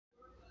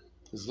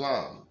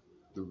Islam,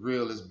 the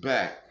real is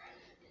back.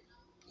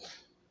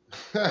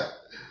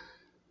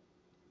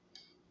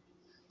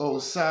 Oh,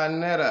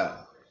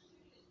 Sinetta,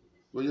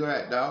 where you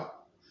at, dog?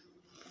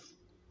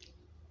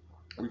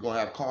 We gonna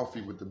have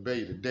coffee with the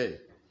Bay today.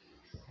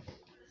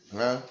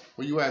 Huh?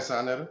 Where you at,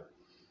 Sinetta?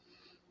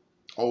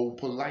 Oh,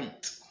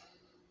 Polite.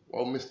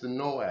 Oh, Mr.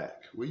 Noack.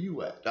 Where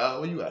you at,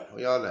 dog? Where you at?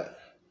 Where y'all at?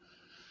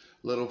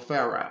 Little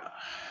Farah.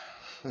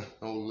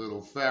 Oh,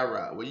 Little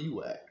Farah. Where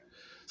you at?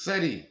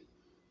 Seti.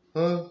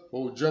 Huh?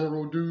 Oh,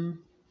 General dude.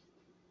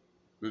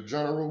 The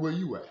General, where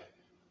you at?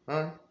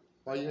 Huh?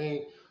 Why you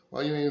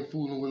ain't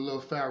fooling with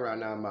Little Farah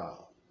now,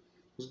 Mile?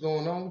 What's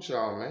going on with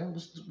y'all, man?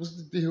 What's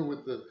the deal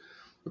with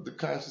the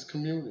conscious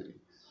community?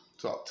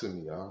 Talk to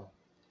me, y'all.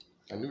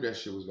 I knew that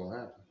shit was gonna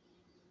happen.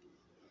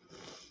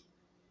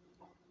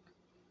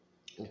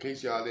 In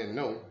case y'all didn't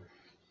know,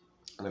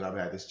 I mean, I've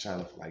had this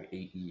channel for like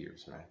 8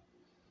 years, man.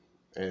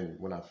 And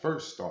when I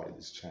first started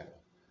this channel,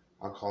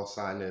 I called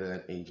Sinetta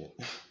an agent.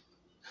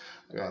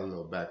 I got a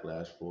little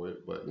backlash for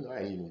it, but you know, I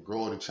didn't even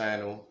grow the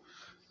channel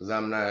because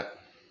I'm not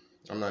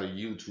a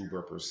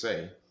YouTuber per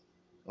se.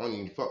 I don't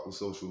even fuck with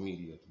social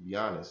media, to be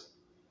honest.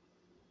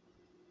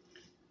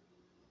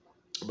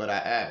 But I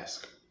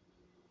ask,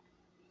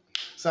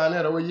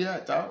 Sinetta, where you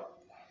at, dog?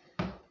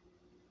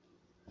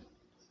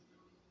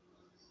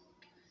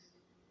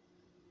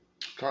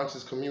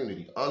 Conscious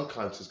community,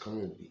 unconscious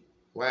community.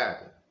 What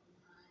happened?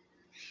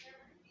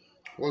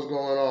 What's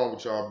going on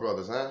with y'all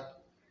brothers, huh?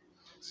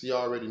 See, I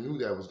already knew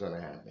that was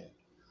gonna happen.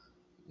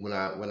 When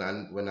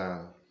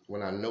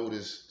I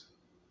noticed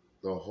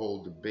the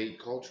whole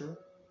debate culture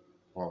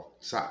off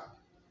top,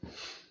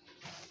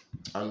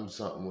 I knew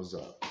something was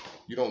up.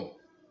 You don't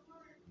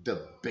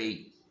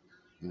debate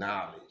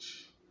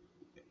knowledge.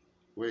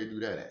 Where you do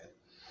that at?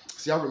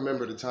 See, I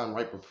remember the time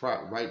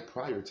right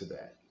prior to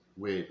that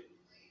with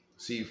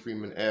C.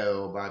 Freeman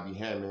L., Bobby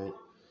Hammond,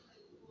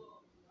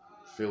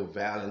 Phil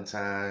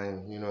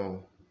Valentine, you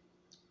know,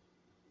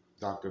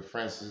 Dr.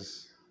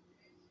 Francis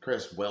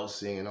Cress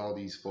Welsing, and all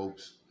these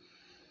folks.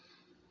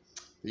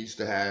 They used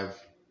to have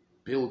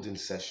building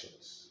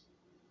sessions.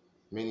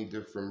 Many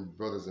different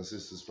brothers and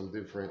sisters from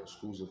different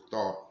schools of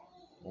thought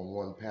on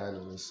one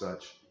panel and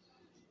such,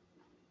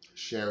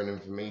 sharing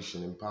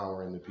information,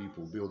 empowering the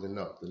people, building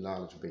up the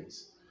knowledge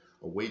base,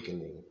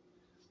 awakening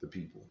the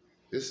people.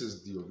 This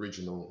is the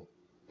original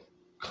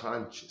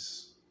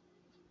conscious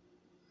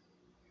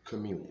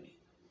community.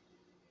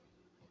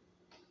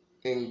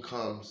 In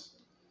comes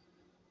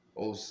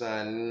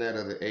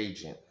Sinetta the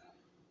agent,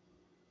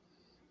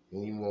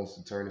 and he wants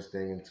to turn this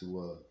thing into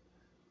a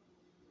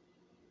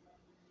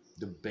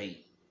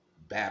debate,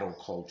 battle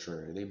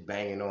culture. They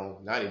banging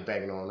on, now they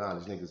banging on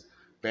knowledge. Niggas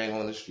bang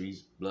on the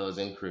streets, Bloods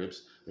and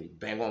Crips. They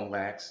bang on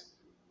Wax,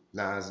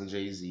 Nas and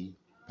Jay-Z,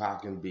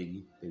 Pac and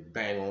Biggie. They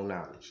bang on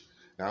knowledge.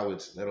 Now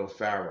it's Little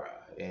Farah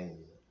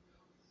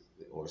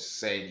or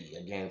Seti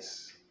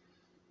against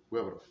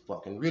whoever the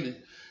fuck. And really,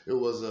 it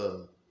was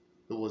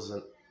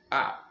an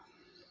op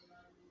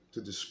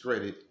to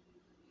discredit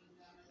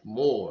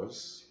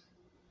Moors.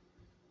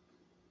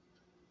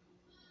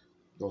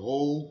 The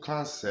whole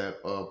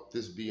concept of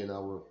this being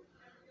our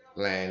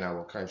land,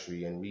 our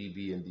country, and we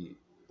being the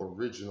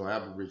original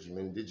Aboriginal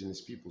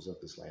indigenous peoples of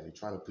this land. They're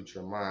trying to put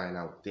your mind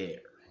out there.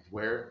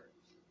 Where?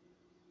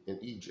 In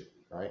Egypt,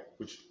 right?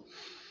 Which,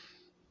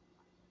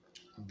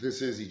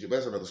 this is Egypt.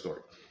 That's another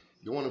story.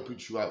 They want to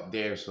put you out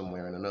there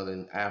somewhere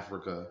in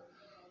Africa,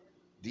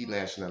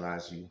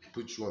 denationalize you,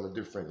 put you on a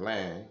different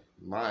land,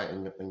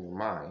 in your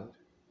mind,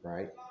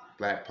 right?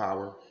 Black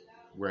power,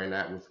 we're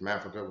not, we're from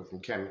Africa, we're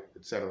from Kemet,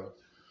 etc.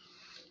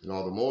 And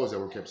all the Moors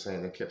that kept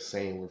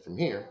saying we're from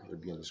here, they're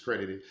being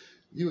discredited.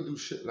 You'll do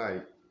shit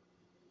like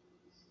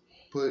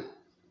put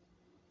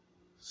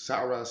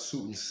Sarah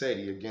Suit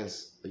Seti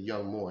against a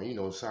young Moor. You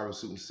know, Sarah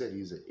Suit Seti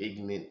is an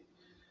ignorant,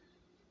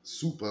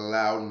 super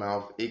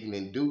loudmouth,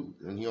 ignorant dude,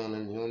 and he don't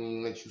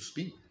even let you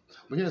speak.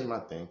 But here's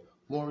my thing.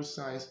 Moorish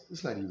science,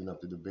 it's not even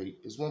up to debate.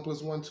 Is 1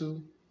 + 1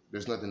 2?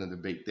 There's nothing to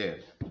debate there.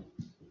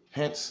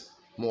 Hence,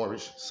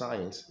 Moorish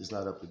science is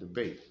not up to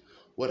debate.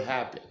 What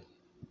happened?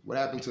 What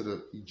happened to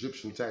the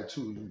Egyptian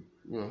tattoo?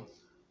 You know,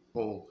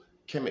 old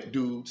Kemet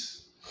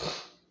dudes.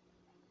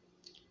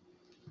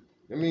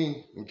 I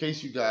mean, in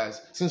case you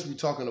guys, since we're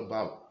talking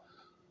about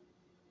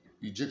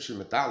Egyptian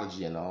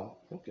mythology and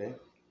all, okay.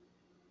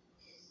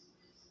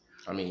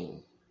 I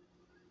mean,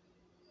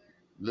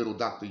 little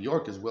Dr.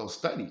 York is well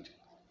studied,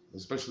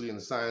 especially in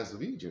the science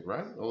of Egypt,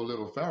 right? Oh,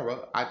 Little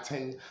Pharaoh,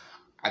 I-10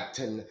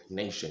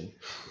 nation.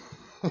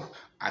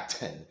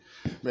 I-10.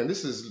 Man,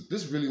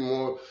 this really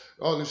more,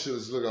 all this shit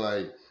is looking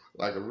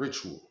like a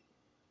ritual.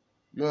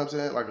 You know what I'm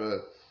saying? Like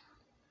a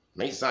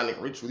Masonic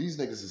ritual. These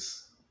niggas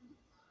is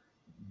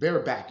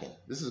barebacking.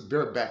 This is a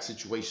bareback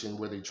situation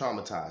where they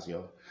traumatized,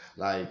 yo.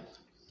 Like,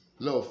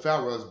 Little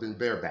Pharaoh's been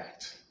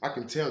barebacked. I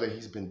can tell that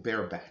he's been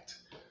barebacked.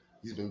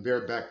 He's been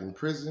barebacked in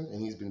prison,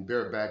 and he's been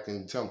barebacked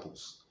in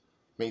temples,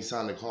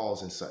 Masonic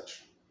halls and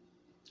such.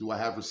 Do I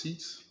have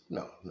receipts?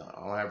 No,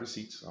 I don't have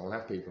receipts. I don't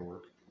have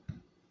paperwork.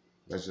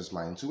 That's just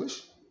my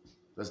intuition.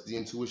 That's the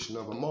intuition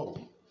of a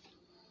mole.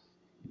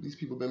 these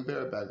people been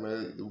bareback,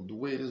 man. The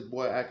way this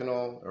boy acting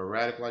all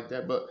erratic like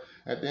that. But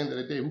at the end of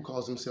the day, who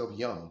calls himself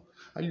young?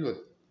 Are you a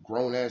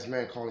grown ass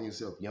man calling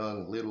yourself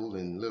young, little,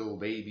 and little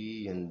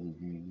baby,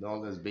 and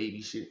all this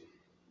baby shit?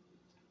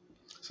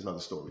 It's another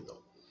story though.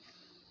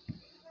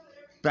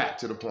 Back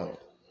to the point.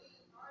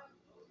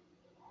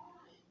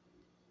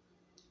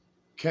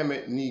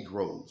 Kemet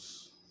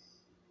Negros.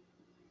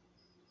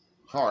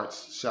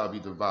 Hearts shall be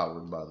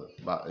devoured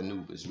by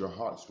Anubis. Your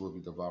hearts will be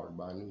devoured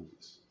by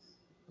Anubis.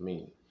 I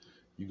mean,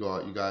 you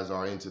guys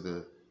are into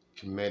the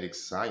Kemetic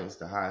science,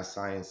 the high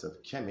science of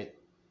Kemet.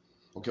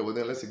 Okay, well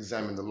then let's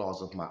examine the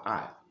laws of my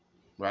eye,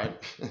 right?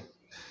 You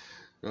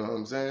know what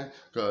I'm saying?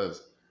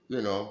 Because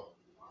you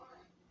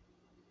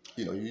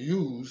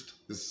used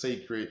the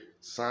sacred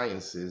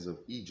sciences of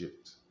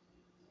Egypt,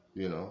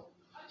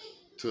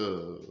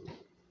 to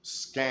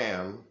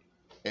scam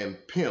and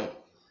pimp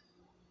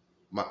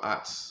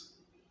Ma'at's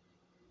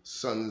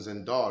sons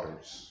and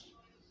daughters,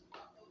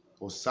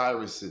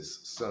 Osiris's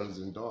sons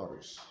and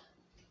daughters.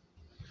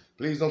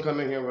 Please don't come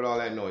in here with all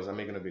that noise. I'm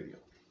making a video.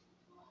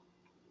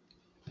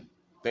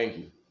 Thank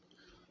you.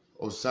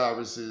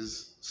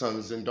 Osiris's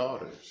sons and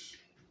daughters.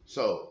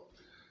 So,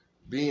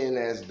 being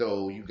as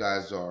though you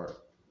guys are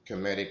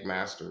Kemetic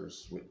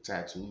masters with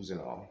tattoos and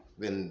all,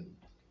 then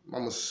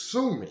I'm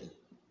assuming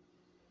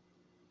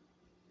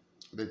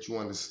that you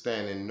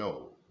understand and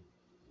know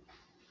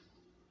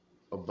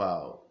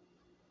about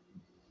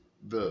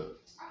the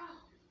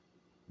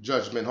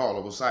Judgment Hall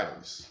of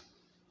Osiris.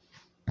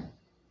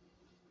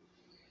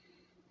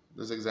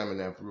 Let's examine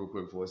that real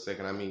quick for a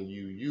second. I mean,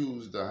 you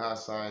use the high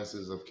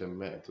sciences of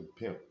Kemet to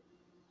pimp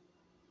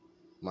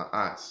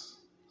Ma'at's,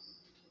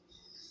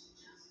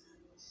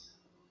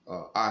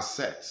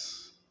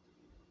 Aset's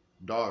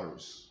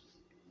daughters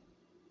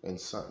and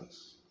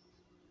sons.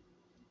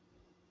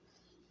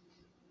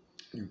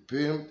 You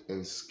pimped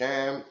and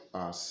scammed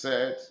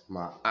Aset,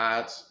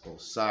 Ma'at,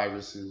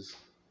 Osiris's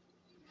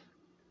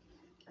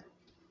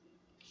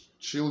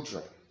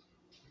children,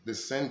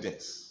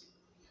 descendants.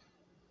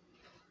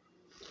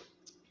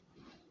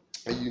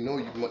 And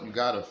you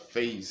gotta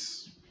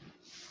face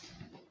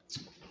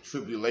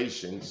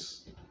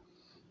tribulations.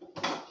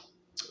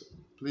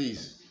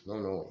 Please, no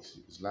noise,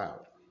 it's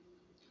loud.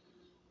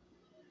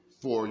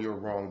 For your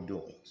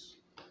wrongdoings.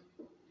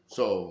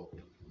 So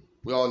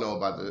we all know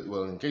about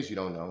well, in case you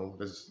don't know,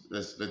 let's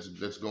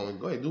go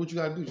ahead, do what you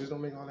gotta do, just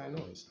don't make all that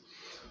noise.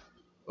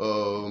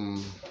 What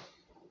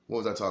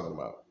was I talking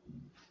about?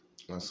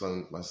 My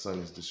son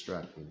is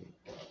distracting me.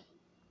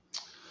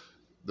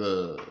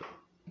 The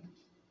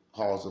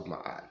halls of my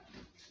eye.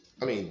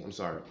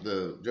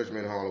 The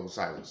Judgment Hall of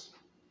Osiris.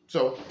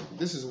 So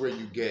this is where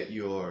you get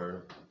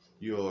your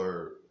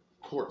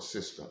court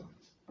system,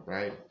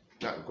 right?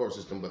 Not the court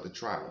system, but the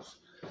trials.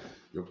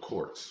 Your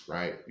courts,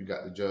 right? You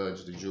got the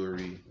judge, the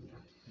jury,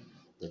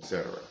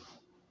 etc.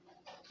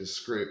 The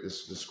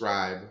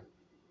scribe.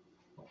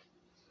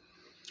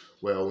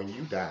 Well, when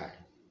you die,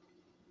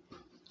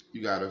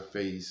 you gotta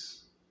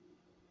face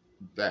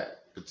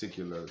that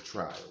particular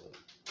trial,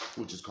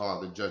 which is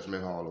called the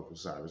Judgment Hall of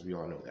Osiris. We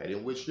all know that.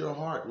 In which your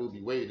heart will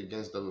be weighed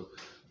against the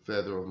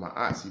feather of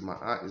Ma'at. See,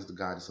 Ma'at is the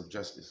goddess of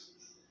justice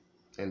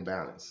and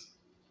balance.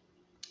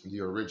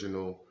 The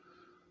original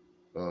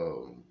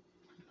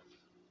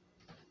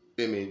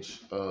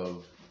image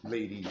of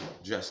Lady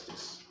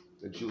Justice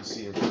that you'll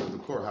see in front of the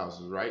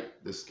courthouses, right?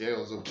 The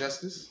scales of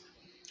justice.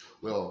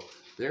 Well,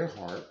 their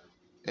heart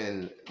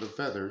and the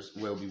feathers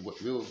will be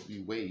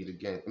weighed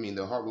against.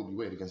 The heart will be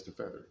weighed against the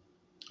feather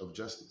of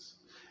justice.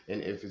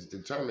 And if it's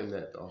determined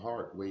that the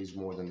heart weighs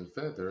more than the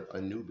feather,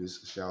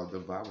 Anubis shall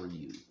devour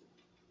you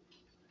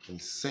and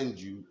send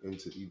you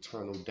into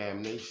eternal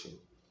damnation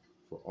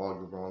for all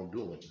your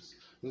wrongdoings.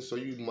 And so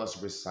you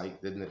must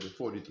recite the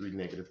 43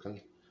 negative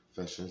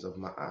confessions of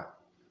Ma'at.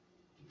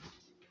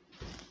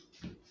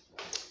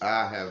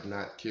 I have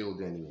not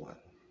killed anyone.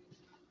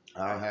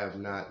 I have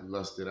not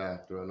lusted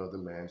after another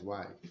man's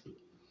wife.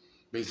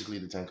 Basically,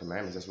 the 10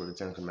 Commandments, that's where the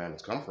 10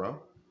 Commandments come from.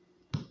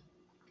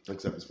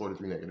 Except it's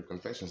 43 negative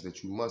confessions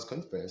that you must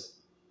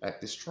confess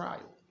at this trial.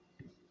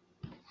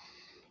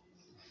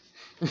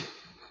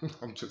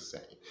 I'm just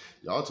saying.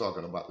 Y'all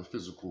talking about the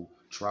physical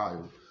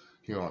trial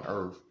here on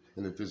earth,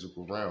 in the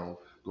physical realm,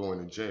 going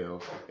to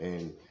jail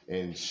and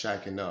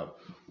shacking up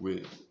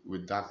with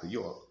Dr.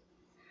 York,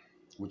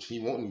 which he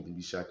won't even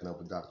be shacking up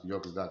with Dr.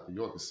 York, because Dr.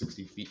 York is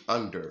 60 feet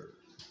under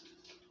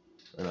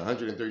in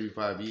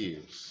 135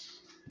 years.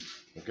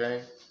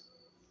 Okay?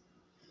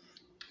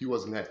 He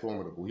wasn't that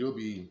formidable. He'll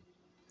be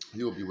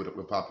with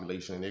a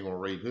population and they're going to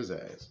rape his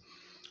ass.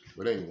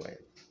 But anyway.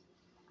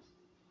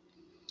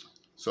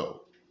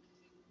 So,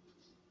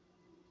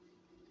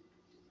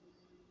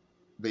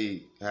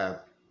 they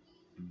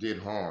did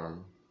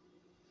harm.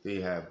 They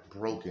have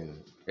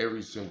broken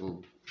every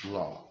single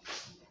law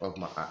of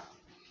Ma'at.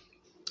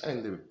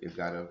 And they've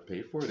got to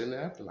pay for it in the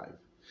afterlife.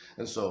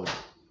 And so,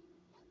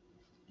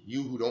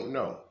 you who don't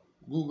know,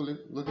 Google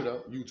it, look it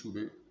up, YouTube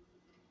it.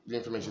 The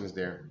information is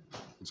there.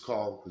 It's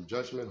called the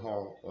Judgment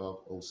Hall of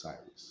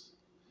Osiris.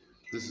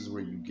 This is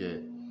where you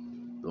get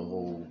the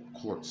whole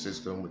court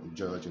system with the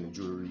judge and the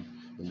jury.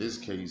 In this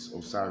case,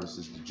 Osiris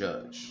is the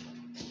judge.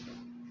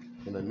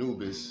 And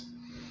Anubis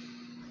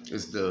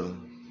is the,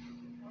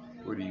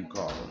 what do you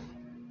call him?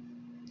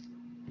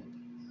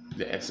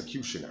 The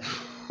executioner.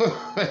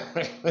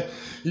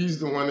 He's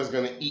the one that's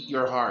going to eat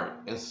your heart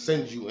and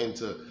send you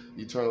into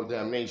eternal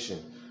damnation.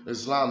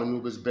 Islam,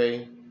 Anubis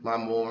Bey, my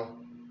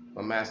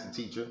master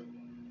teacher.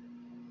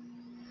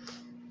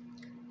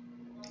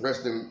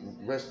 Rest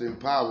in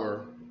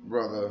power,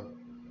 brother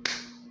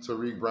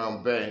Tariq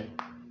Brown Bey.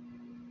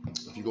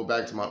 If you go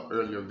back to my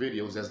earlier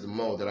videos, that's the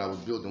Mo that I was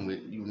building with.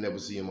 You would never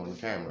see him on the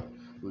camera.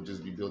 We'll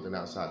just be building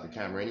outside the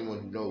camera.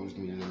 Anyone who knows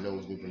me and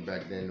knows me from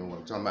back then know what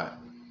I'm talking about.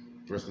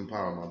 Rest in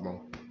power, my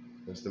Mo.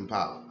 Rest in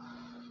power.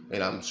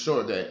 And I'm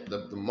sure that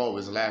the Mo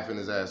is laughing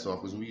his ass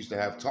off because we used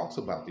to have talks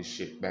about this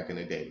shit back in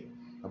the day.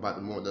 About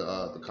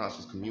the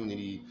conscious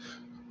community.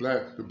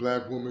 The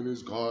black woman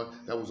is God.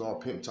 That was all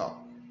pimp talk.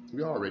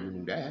 We already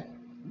knew that.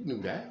 We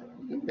knew that.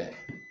 We knew that.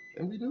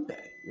 And we knew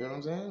that. You know what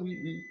I'm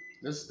saying?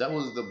 That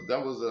was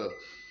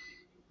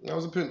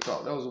a pimp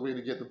talk. That was a way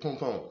to get the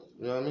pump on.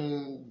 You know what I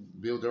mean?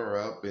 Build her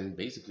up and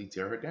basically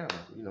tear her down.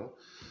 You know,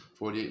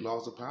 48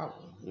 laws of power.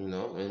 You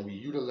know, and we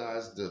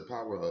utilize the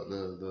power of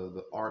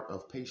the art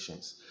of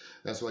patience.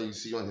 That's why you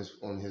see on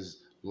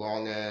his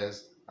long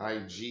ass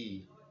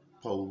IG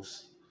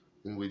post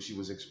in which he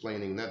was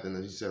explaining nothing,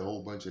 and he said a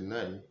whole bunch of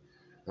nothing.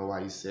 And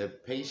why he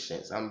said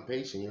patience. I'm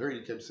patient. You heard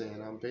he kept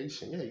saying I'm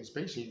patient. Yeah, he's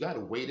patient. You got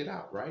to wait it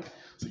out, right?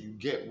 So you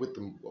get with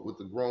the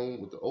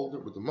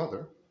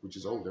mother, which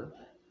is older.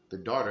 The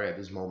daughter at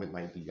this moment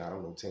might be, I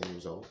don't know, 10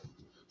 years old.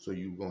 So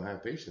you're going to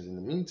have patience. In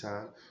the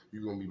meantime,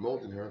 you're going to be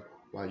molding her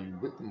while you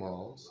with the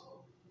moms.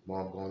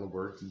 Mom going to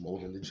work, you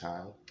molding the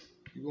child.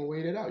 You're going to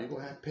wait it out. You're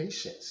going to have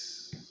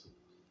patience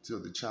till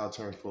the child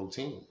turns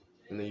 14.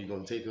 And then you're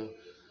going to take her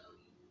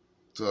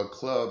to a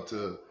club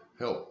to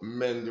help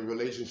mend the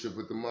relationship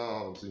with the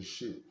moms and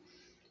shit.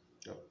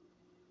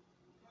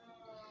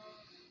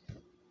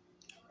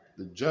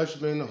 The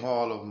judgment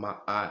hall of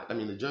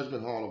the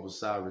judgment hall of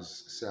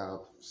Osiris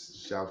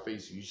shall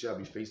face you. You shall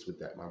be faced with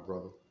that, my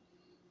brother.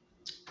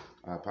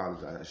 I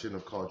apologize. I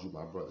shouldn't have called you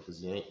my brother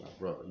because you ain't my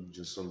brother. You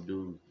just some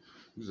dude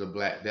who's a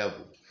black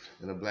devil.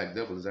 And a black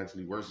devil is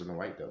actually worse than a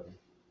white devil.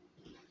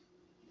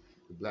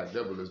 The black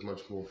devil is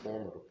much more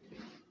formidable.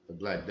 The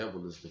black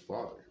devil is the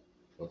father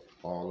of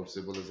all of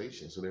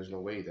civilization. So there's no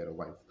way that a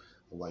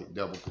white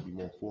devil could be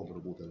more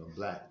formidable than a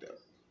black devil.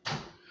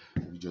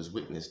 We just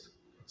witnessed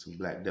some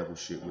black devil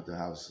shit with the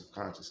House of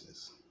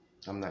Consciousness.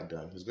 I'm not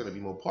done. There's going to be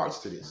more parts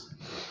to this.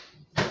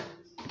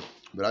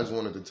 But I just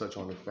wanted to touch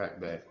on the fact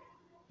that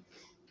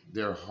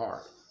their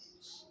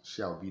hearts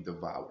shall be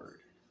devoured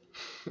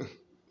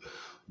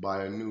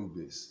by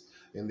Anubis,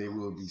 and they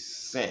will be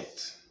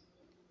sent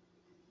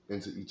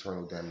into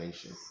eternal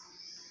damnation.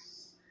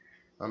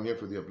 I'm here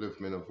for the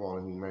upliftment of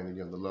fallen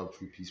humanity and the love,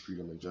 truth, peace,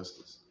 freedom, and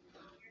justice.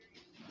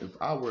 If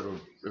my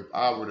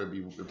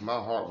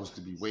heart was to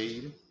be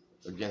weighed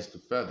against the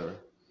feather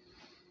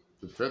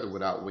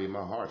would outweigh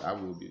my heart. I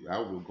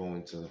will go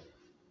into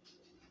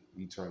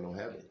eternal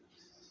heaven.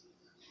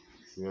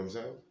 You know what I'm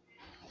saying?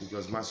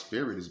 Because my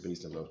spirit is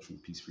based in love,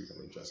 truth, peace, freedom,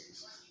 and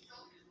justice.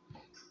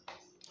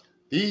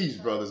 These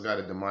brothers got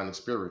a demonic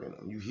spirit in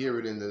them. You hear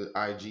it in the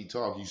IG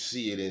talk. You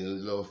see it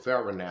in Lil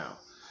Farrah now.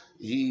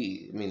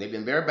 They've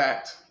been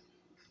barebacked.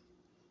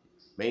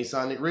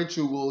 Masonic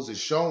rituals is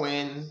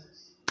showing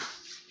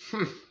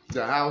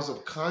the House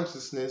of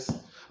Consciousness.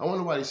 I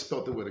wonder why they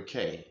spelled it with a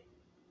K.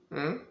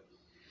 I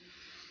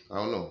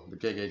don't know. The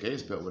KKK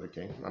is spelled with a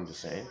K. I'm just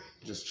saying.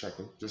 Just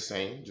checking. Just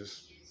saying.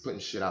 Just putting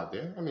shit out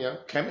there.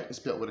 Kemet is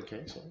spelled with a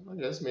K. So I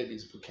guess maybe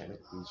it's for Kemet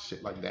and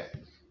shit like that.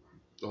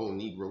 The whole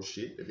Negro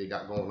shit that they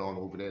got going on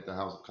over there at the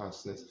House of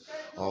Consciousness.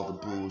 All the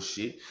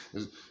bullshit.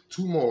 There's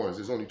two more.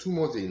 There's only two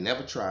more they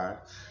never tried.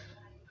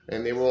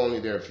 And they were only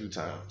there a few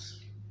times.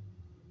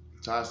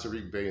 Taj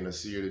Tariq Bey and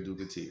Asir the Duke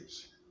of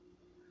Tears.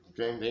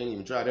 Okay? They didn't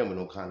even try them with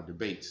no kind of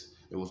debates.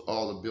 It was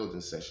all a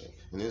building session.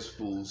 And this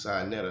fool,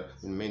 Sinetta,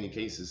 in many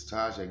cases,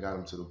 Taj had got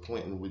him to the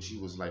point in which he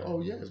was like,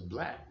 oh yeah, it's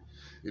black.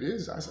 It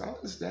is. I said, I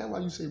understand why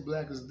you say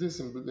black is this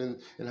and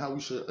how we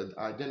should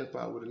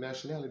identify with a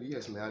nationality.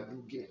 Yes, man, I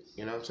do get it.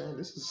 You know what I'm saying?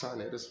 This is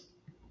Sinetta's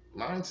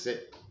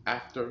mindset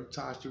after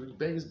Taj Tariq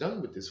Bey is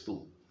done with this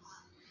fool.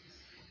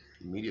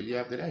 Immediately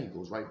after that, he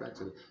goes right back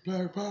to the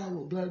black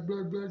power, black,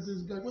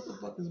 this, black. What the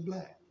fuck is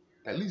black?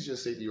 At least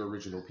just say the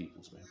original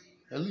peoples, man.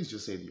 At least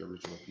just say the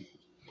original peoples.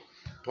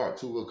 Part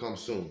 2 will come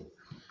soon.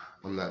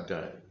 I'm not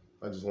done.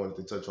 I just wanted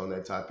to touch on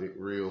that topic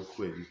real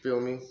quick. You feel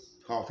me?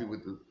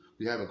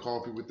 We having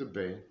coffee with the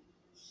Bay.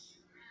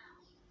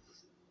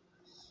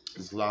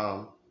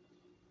 Islam.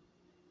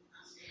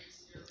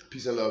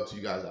 Peace and love to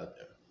you guys out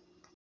there.